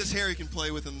 Look at this hair he can play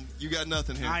with, and you got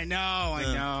nothing here. I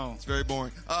know. It's very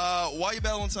boring. Why are you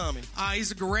battling Tommy?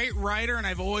 He's a great writer, and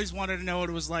I've always wanted to know what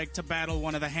it was like to battle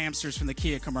one of the hamsters from the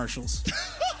Kia commercials.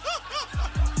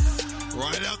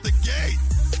 Right out the gate!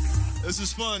 This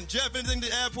is fun. Jeff, anything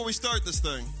to add before we start this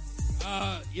thing?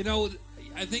 You know,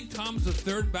 I think Tom's the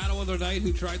third battle of the night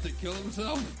who tried to kill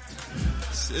himself.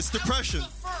 It's depression.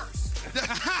 He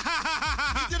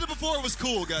did it before it was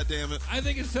cool, goddammit. I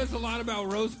think it says a lot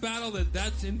about Roast Battle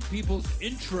that's in people's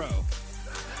intro.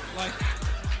 Like,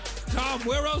 Tom,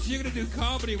 where else are you going to do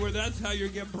comedy where that's how you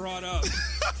get brought up?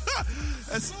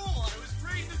 That's cool. I was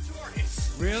pretty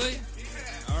notorious. Really?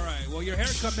 Yeah. All right. Well, your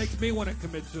haircut makes me want to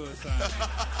commit suicide.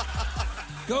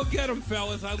 Go get them,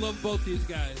 fellas. I love both these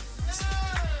guys.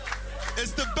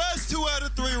 It's the best 2 out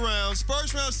of 3 rounds.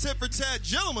 First round's tit for tat.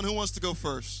 Gentlemen, who wants to go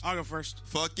first? I'll go first.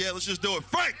 Fuck yeah, let's just do it.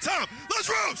 Frank, Tom, let's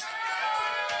roast!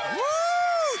 Woo!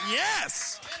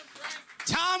 Yes!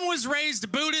 Tom was raised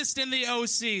Buddhist in the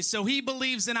OC, so he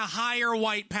believes in a higher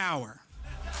white power.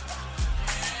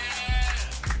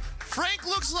 Frank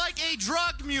looks like a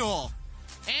drug mule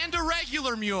and a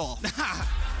regular mule.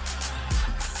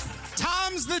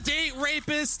 Tom's the date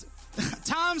rapist.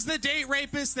 Tom's the date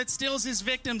rapist that steals his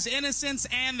victims' innocence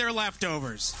and their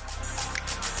leftovers.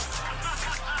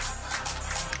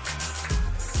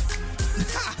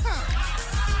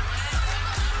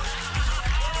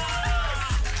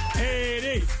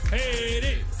 Haiti.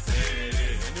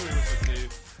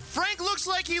 Frank looks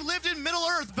like he lived in Middle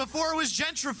Earth before it was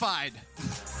gentrified.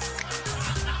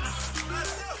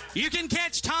 You can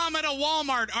catch Tom at a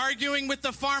Walmart arguing with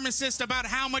the pharmacist about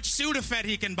how much Sudafed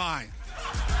he can buy.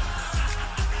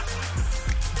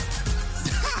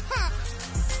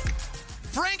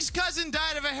 Frank's cousin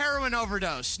died of a heroin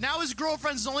overdose. Now his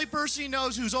girlfriend's the only person he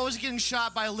knows who's always getting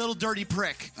shot by a little dirty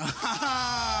prick.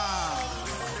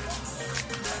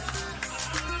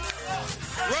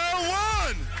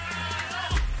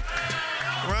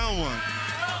 Round 1!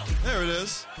 There it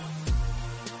is.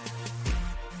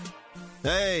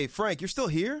 Hey, Frank, you're still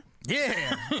here?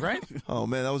 Yeah, right? Oh,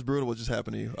 man, that was brutal what just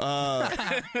happened to you.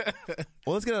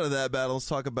 Well, let's get out of that battle. Let's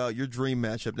talk about your dream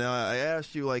matchup. Now, I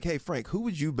asked you, like, hey, Frank, who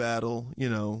would you battle,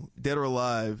 dead or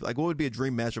alive? Like, what would be a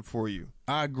dream matchup for you?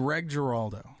 Greg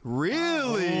Giraldo.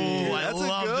 Really? That's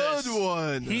a good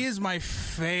one. He is my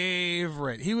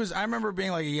favorite. I remember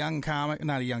being like not a young comic.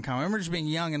 I remember just being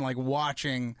young and like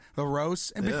watching the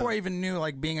roast. And before I even knew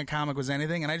like being a comic was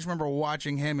anything. And I just remember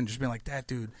watching him and just being like, that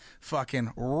dude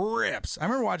fucking rips. I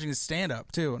remember watching his stand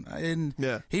up too. And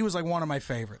he was like one of my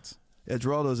favorites. Yeah,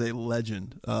 Giraldo's a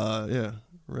legend.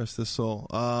 Rest his soul.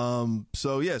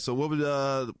 So what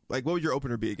would your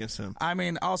opener be against him? I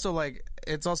mean, also like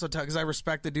it's also tough because I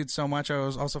respect the dude so much. I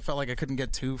also felt like I couldn't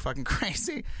get too fucking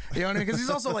crazy. You know what I mean? Because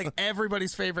he's also like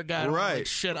everybody's favorite guy. Right? Like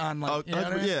shit on like you know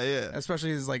what I mean? Yeah.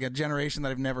 Especially as like a generation that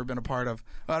I've never been a part of.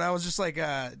 But I was just like,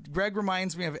 Greg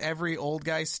reminds me of every old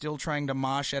guy still trying to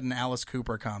mosh at an Alice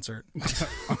Cooper concert.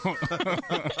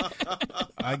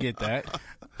 I get that.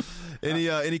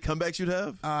 Any comebacks you'd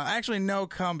have? Actually, no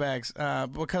comebacks.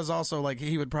 Because also, like,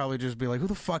 he would probably just be like, "Who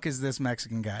the fuck is this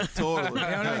Mexican guy?" Totally. You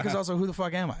know what I mean? Because also, who the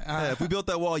fuck am I? If we built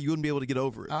that wall, you wouldn't be able to get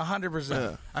over it.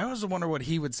 100%. I always wonder what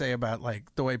he would say about like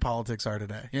the way politics are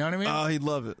today. You know what I mean? Oh, he'd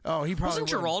love it. Oh, he probably wasn't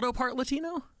Giraldo part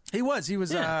Latino? He was.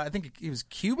 I think he was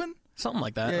Cuban. Something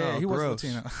like that. Yeah, he was gross.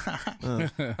 Latino.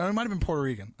 Or it might have been Puerto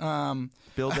Rican.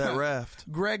 Build that raft.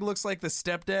 Greg looks like the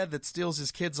stepdad that steals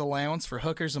his kid's allowance for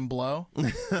hookers and blow.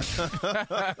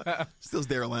 Steals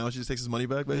their allowance. He just takes his money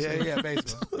back, basically. Yeah,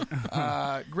 basically.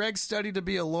 Greg studied to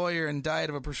be a lawyer and died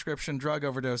of a prescription drug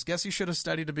overdose. Guess he should have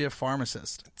studied to be a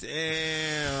pharmacist.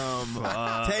 Damn.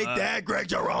 Take that, Greg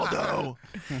Giraldo.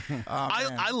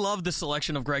 I love the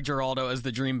selection of Greg Giraldo as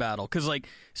the dream battle, because like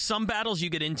some battles you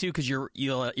get into because you're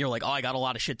like, oh, I got a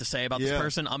lot of shit to say about this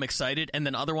person, I'm excited, and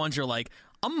then other ones you're like,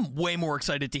 I'm way more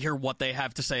excited to hear what they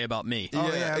have to say about me.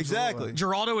 Yeah, exactly.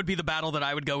 Giraldo would be the battle that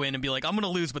I would go in and be like, I'm going to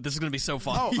lose, but this is going to be so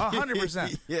fun. Oh,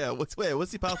 100%. Yeah,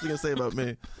 what's he possibly going to say about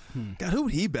me? God, who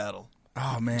would he battle?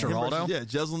 Oh, man. Giraldo? Yeah,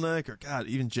 Jeselnik or, God,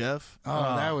 even Jeff.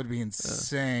 Oh, that would be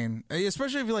insane.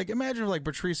 Especially if you, like, imagine if, like,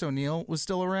 Patrice O'Neal was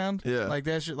still around. Yeah. Like,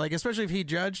 that shit, like, especially if he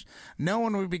judged, no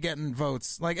one would be getting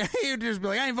votes. Like, he would just be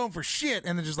like, I ain't voting for shit,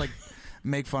 and then just, like,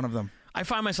 make fun of them. I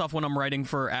find myself when I'm writing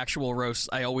for actual roasts,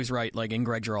 I always write like in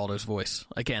Greg Giraldo's voice.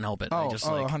 I can't help it. I just,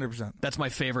 100%. That's my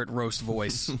favorite roast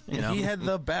voice. You know? He had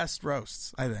the best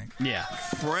roasts, I think. Yeah.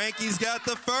 Frankie's got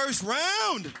the first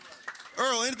round.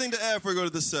 Earl, anything to add before we go to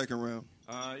the second round?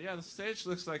 Yeah, the stage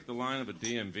looks like the line of a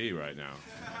DMV right now.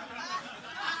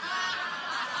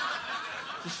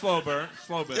 It's a slow burn.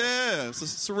 Yeah, it's a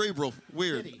cerebral.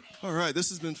 Weird. All right, this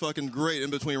has been fucking great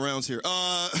in between rounds here.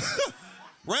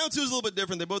 Round 2 is a little bit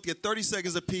different. They both get 30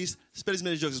 seconds apiece. Spit as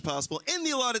many jokes as possible in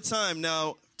the allotted time.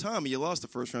 Now, Tommy, you lost the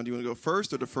first round. Do you want to go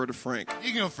first or defer to Frank?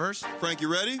 You can go first. Frank,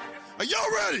 you ready? Are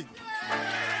y'all ready?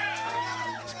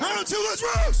 Round 2, let's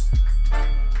roast!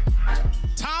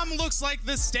 Tom looks like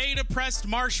the stay-depressed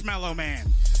Marshmallow Man.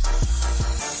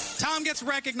 Tom gets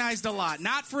recognized a lot,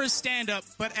 not for his stand-up,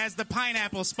 but as the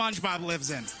pineapple SpongeBob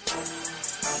lives in.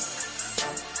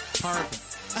 Perfect.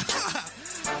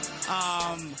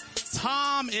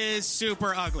 Tom is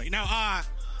super ugly. Now,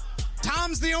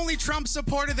 Tom's the only Trump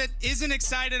supporter that isn't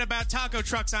excited about taco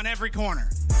trucks on every corner.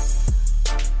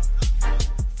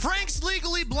 Frank's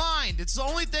legally blind. It's the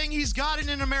only thing he's gotten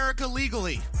in America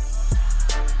legally.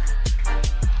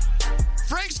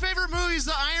 Frank's favorite movie is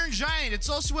The Iron Giant. It's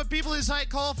also what people his height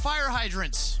call fire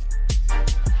hydrants. All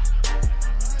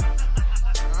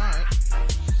right.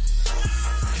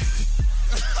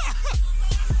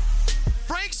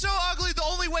 Frank's so ugly, the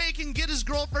only way he can get his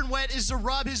girlfriend wet is to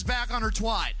rub his back on her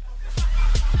twat.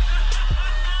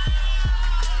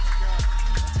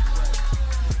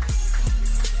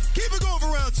 Keep it going for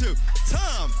round 2.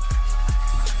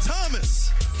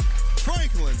 Thomas,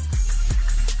 Franklin.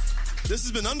 This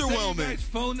has been underwhelming. You guys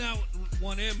phone that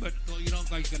one in, but you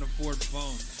don't like can afford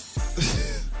phones.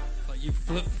 Like you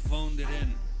flip-phoned it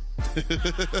in.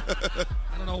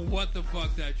 I don't know what the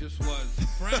fuck that just was.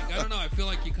 Frank, I don't know. I feel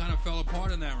like you kind of fell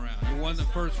apart in that round. You won the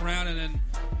first round, and then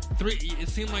it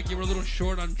seemed like you were a little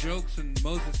short on jokes, and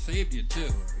Moses saved you, too.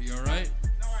 Are you all right?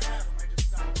 No, I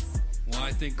haven't. Well,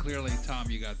 I think clearly,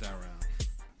 Tom, you got that round.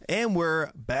 And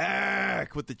we're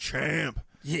back with the champ.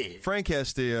 Yeah. Frank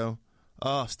Castillo.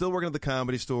 Still working at the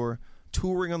Comedy Store.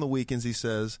 Touring on the weekends, he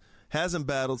says. Hasn't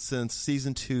battled since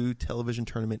Season 2 television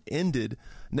tournament ended.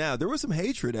 Now, there was some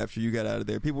hatred after you got out of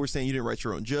there. People were saying you didn't write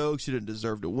your own jokes, you didn't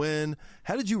deserve to win.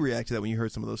 How did you react to that when you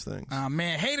heard some of those things?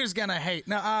 Man, haters gonna hate.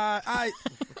 No, I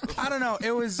don't know.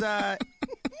 It was,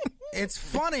 it's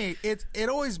funny. It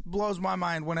always blows my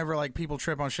mind whenever, like, people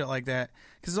trip on shit like that.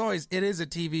 Because it is a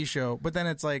TV show, but then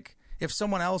it's like, if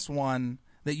someone else won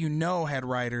that you know had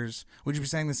writers, would you be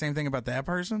saying the same thing about that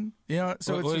person? You know,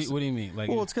 so what it's do you mean? Like,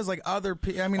 well, it's because like other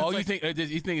people. I mean, oh, it's you like,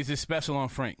 think it's just special on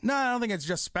Frank? No, I don't think it's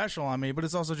just special on me, but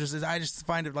it's also just I just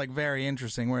find it like very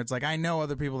interesting where it's like I know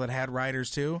other people that had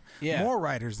writers too, more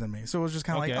writers than me. So it was just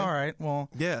kind of like, all right, well,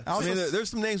 yeah. I mean,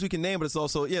 there's some names we can name, but it's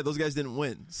also those guys didn't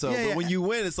win. So but when you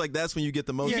win, it's like that's when you get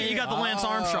the most. You got the Lance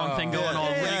Armstrong thing going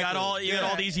on. Where you got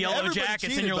all these yellow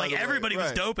jackets, and you're like everybody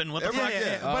was doping. What the fuck?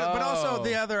 But also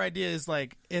the other idea is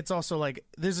like it's also like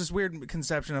there's this weird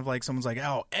conception of like someone's like,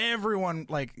 oh, everyone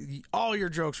like all your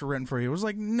jokes were written for you. It was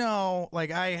like no,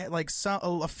 like I like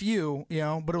a few, you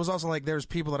know, but it was also like there's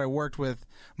people that I worked with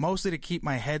mostly to keep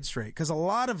my head straight because a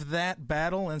lot of that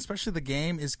battle and especially the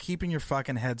game is keeping your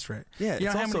fucking head straight. Yeah,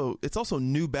 it's also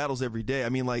new battles every day. I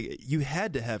mean, like you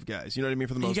had to have guys, you know what I mean,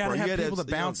 for the most part. You got to have people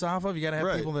to bounce off of. You got to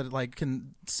have people that like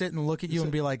can sit and look at you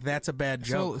and be like, that's a bad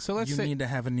joke. So let's need to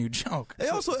have a new joke.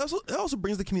 It also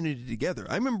brings the community together.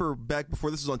 I remember back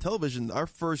before this was on television, our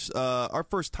first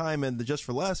time in the Just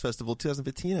for Laughs Festival,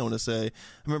 2015, I want to say. I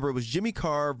remember it was Jimmy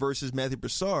Carr versus Matthew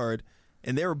Broussard,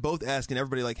 and they were both asking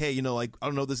everybody like, hey, you know, like I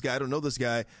don't know this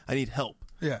guy, I need help.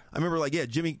 Yeah. I remember, like,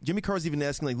 Jimmy Carr was even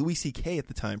asking, like, Louis C.K. at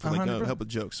the time for, like, help with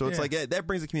jokes. So it's like, that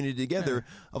brings the community together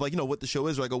of, like, what the show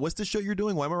is. Or I go, what's this show you're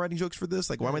doing? Why am I writing jokes for this?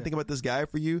 Like, why am I thinking about this guy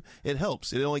for you? It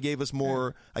helps. It only gave us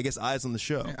more, I guess, eyes on the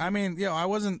show. I mean, I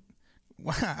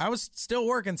was still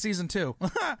working season 2.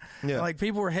 Like,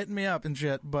 people were hitting me up and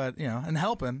shit, but, and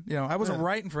helping. I wasn't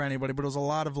writing for anybody, but it was a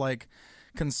lot of, like,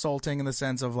 consulting in the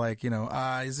sense of, like,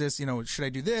 is this, should I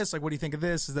do this? Like, what do you think of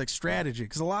this? Is like strategy,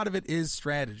 because a lot of it is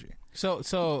strategy.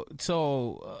 So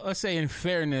let's say, in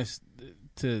fairness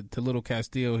to Little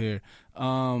Castillo here,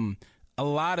 a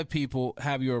lot of people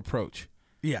have your approach.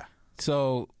 Yeah.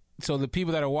 So the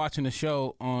people that are watching the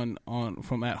show on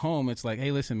from at home, it's like,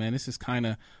 hey, listen, man, this is kind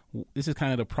of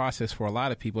the process for a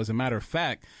lot of people. As a matter of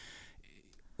fact,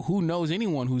 who knows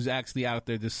anyone who's actually out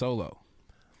there just solo?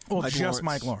 Well, just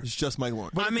Mike Lawrence. It's just Mike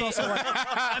Lawrence. But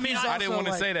I didn't want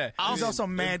to say that. He's also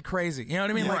mad crazy. You know what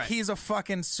I mean? Yeah. Like, he's a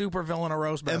fucking super villain of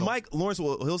roast battle. And Mike Lawrence,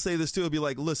 he'll say this too. He'll be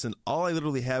like, listen, all I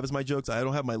literally have is my jokes. I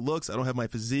don't have my looks. I don't have my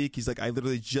physique. He's like, I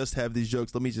literally just have these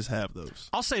jokes. Let me just have those.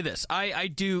 I'll say this. I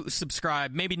do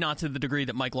subscribe, maybe not to the degree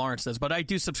that Mike Lawrence does, but I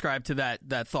do subscribe to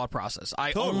that thought process.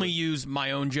 I only use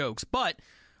my own jokes. But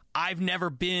I've never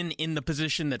been in the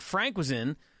position that Frank was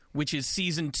in, which is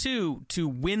season 2. To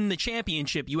win the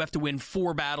championship, you have to win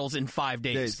 4 battles in 5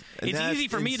 days. It's easy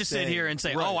for me to sit here and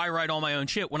say, I write all my own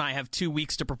shit when I have 2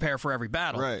 weeks to prepare for every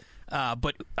battle. Right.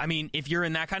 But, I mean, if you're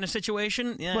in that kind of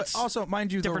situation, but also,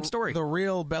 mind you, different story. The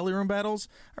real belly room battles,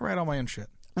 I write all my own shit.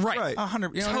 Right.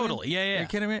 100. You know totally. What I mean? Yeah. Are you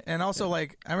kidding me? And also,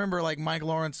 like, I remember, like, Mike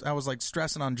Lawrence, I was, like,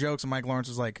 stressing on jokes, and Mike Lawrence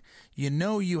was like,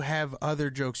 you have other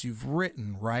jokes you've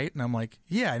written, right? And I'm like,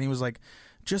 yeah. And he was like,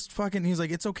 just fucking, he's like,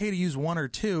 it's okay to use 1 or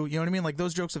 2. You know what I mean? Like,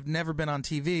 those jokes have never been on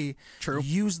TV. True.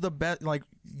 Use the best, like,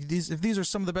 if these are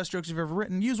some of the best jokes you've ever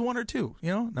written, use 1 or 2,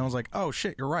 And I was like, oh,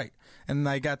 shit, you're right. And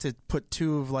I got to put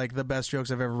 2 of, like, the best jokes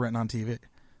I've ever written on TV.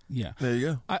 Yeah. There you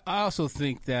go. I also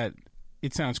think that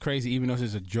it sounds crazy, even though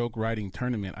there's a joke writing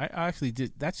tournament. I actually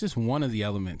did. That's just one of the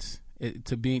elements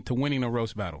to winning a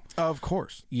roast battle. Of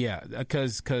course. Yeah,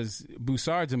 because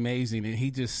Broussard's amazing, and he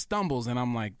just stumbles, and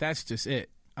I'm like, that's just it.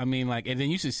 I mean, like, and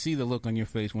then you should see the look on your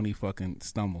face when he fucking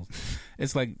stumbles.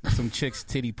 It's like some chick's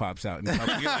titty pops out. And you're like,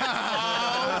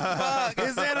 oh, fuck.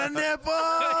 Is that a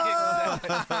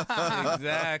nipple?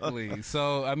 Exactly.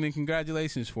 So, I mean,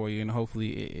 congratulations for you, and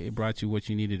hopefully it brought you what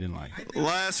you needed in life.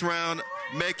 Last round.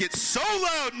 Make it so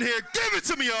loud in here. Give it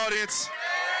to me, audience.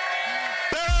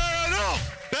 Battle!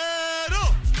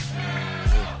 Battle!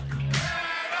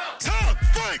 Tom,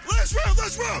 Frank, last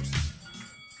round.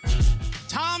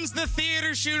 Tom's the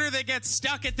theater shooter that gets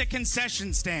stuck at the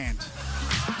concession stand.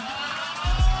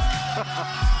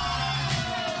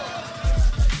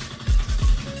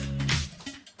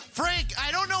 Frank,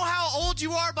 I don't know how old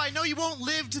you are, but I know you won't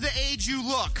live to the age you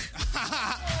look.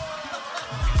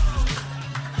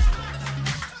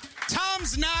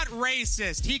 Tom's not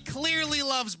racist. He clearly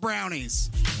loves brownies.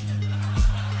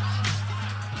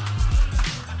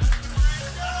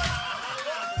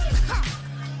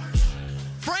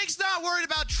 Frank's not worried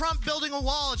about Trump building a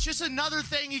wall. It's just another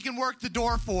thing he can work the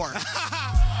door for.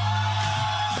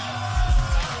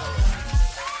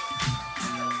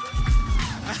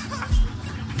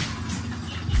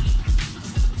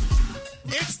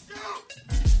 It's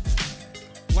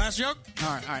last joke.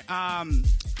 All right.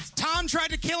 Tom tried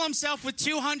to kill himself with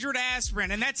 200 aspirin,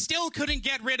 and that still couldn't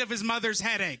get rid of his mother's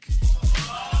headache.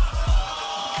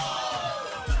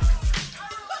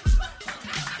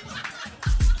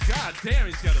 God damn,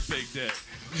 he's got a big dick.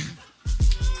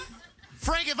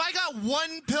 Frank, if I got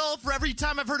 1 pill for every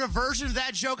time I've heard a version of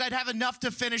that joke, I'd have enough to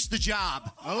finish the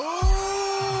job. Oh!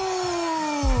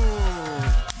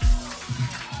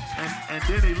 And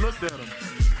then he looked at him.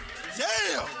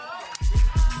 Damn!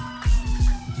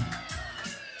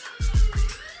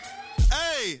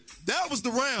 Hey, that was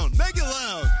the round. Make it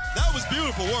loud. That was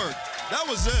beautiful work. That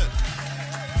was it.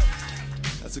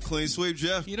 That's a clean sweep,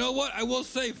 Jeff. You know what? I will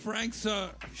say Frank's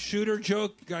shooter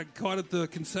joke got caught at the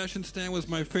concession stand was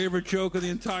my favorite joke of the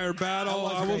entire battle.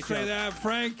 I will say that.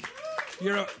 Frank,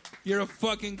 you're a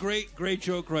fucking great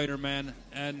joke writer, man.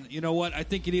 And you know what? I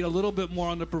think you need a little bit more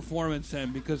on the performance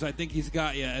end because I think he's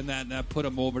got you, and that put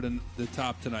him over the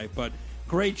top tonight. But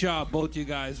great job, both you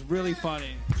guys. Really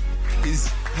funny.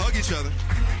 Hug each other.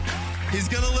 He's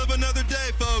going to live another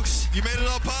day, folks. You made it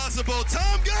all possible.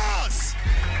 Tom Goss!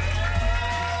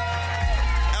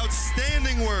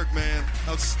 Outstanding work, man.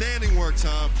 Outstanding work,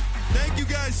 Tom. Thank you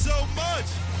guys so much.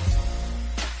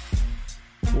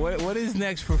 What is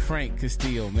next for Frank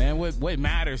Castillo, man? What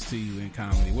matters to you in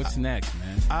comedy? What's next,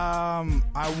 man?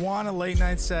 I want a late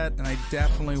night set, and I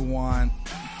definitely want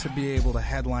to be able to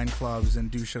headline clubs and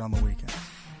do shit on the weekend.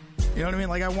 You know what I mean?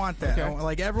 Like, I want that. Okay.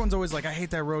 Like, everyone's always like, I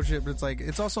hate that road shit, but it's like,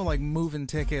 it's also like moving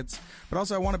tickets. But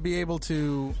also, I want to be able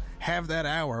to have that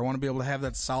hour. I want to be able to have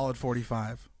that solid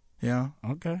 45. Yeah.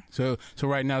 Okay. So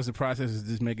right now, the process is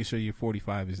just making sure your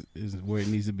 45 is where it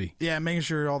needs to be. Yeah, making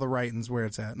sure all the writing's where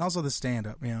it's at. And also the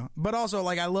stand-up, you know. But also,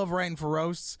 like, I love writing for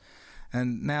roasts.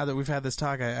 And now that we've had this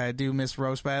talk, I do miss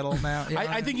roast battle now. You know?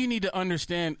 I think you need to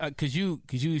understand, because you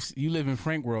live in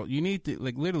Frank world. You need to,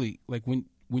 like, literally, like,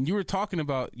 when you were talking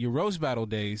about your roast battle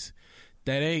days,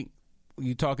 that ain't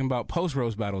you talking about post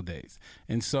roast battle days.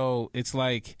 And so it's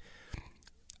like,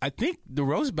 I think the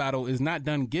roast battle is not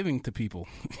done giving to people.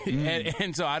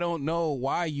 And so I don't know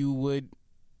why you would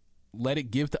let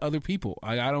it give to other people.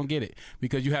 I don't get it,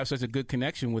 because you have such a good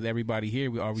connection with everybody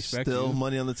here. We all respect you. Still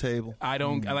money on the table. I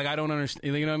don't I don't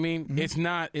understand. You know what I mean? It's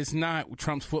not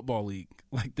Trump's football league.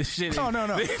 Like, this shit. Oh, no.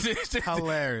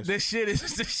 Hilarious. This shit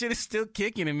is still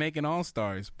kicking and making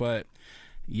all-stars. But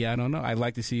yeah, I don't know. I'd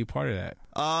like to see you part of that.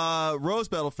 Roast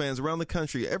battle fans around the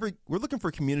country, we're looking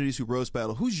for communities who roast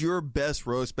battle. Who's your best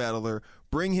roast battler?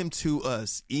 Bring him to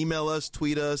us. Email us,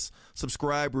 tweet us,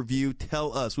 subscribe, review,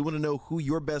 tell us. We want to know who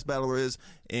your best battler is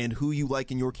and who you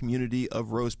like in your community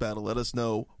of roast battle. Let us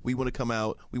know. We want to come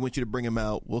out. We want you to bring him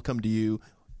out. We'll come to you.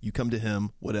 You come to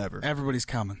him, whatever. Everybody's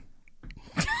coming.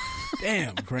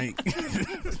 Damn, Frank.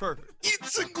 That's perfect.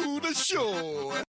 It's a good show.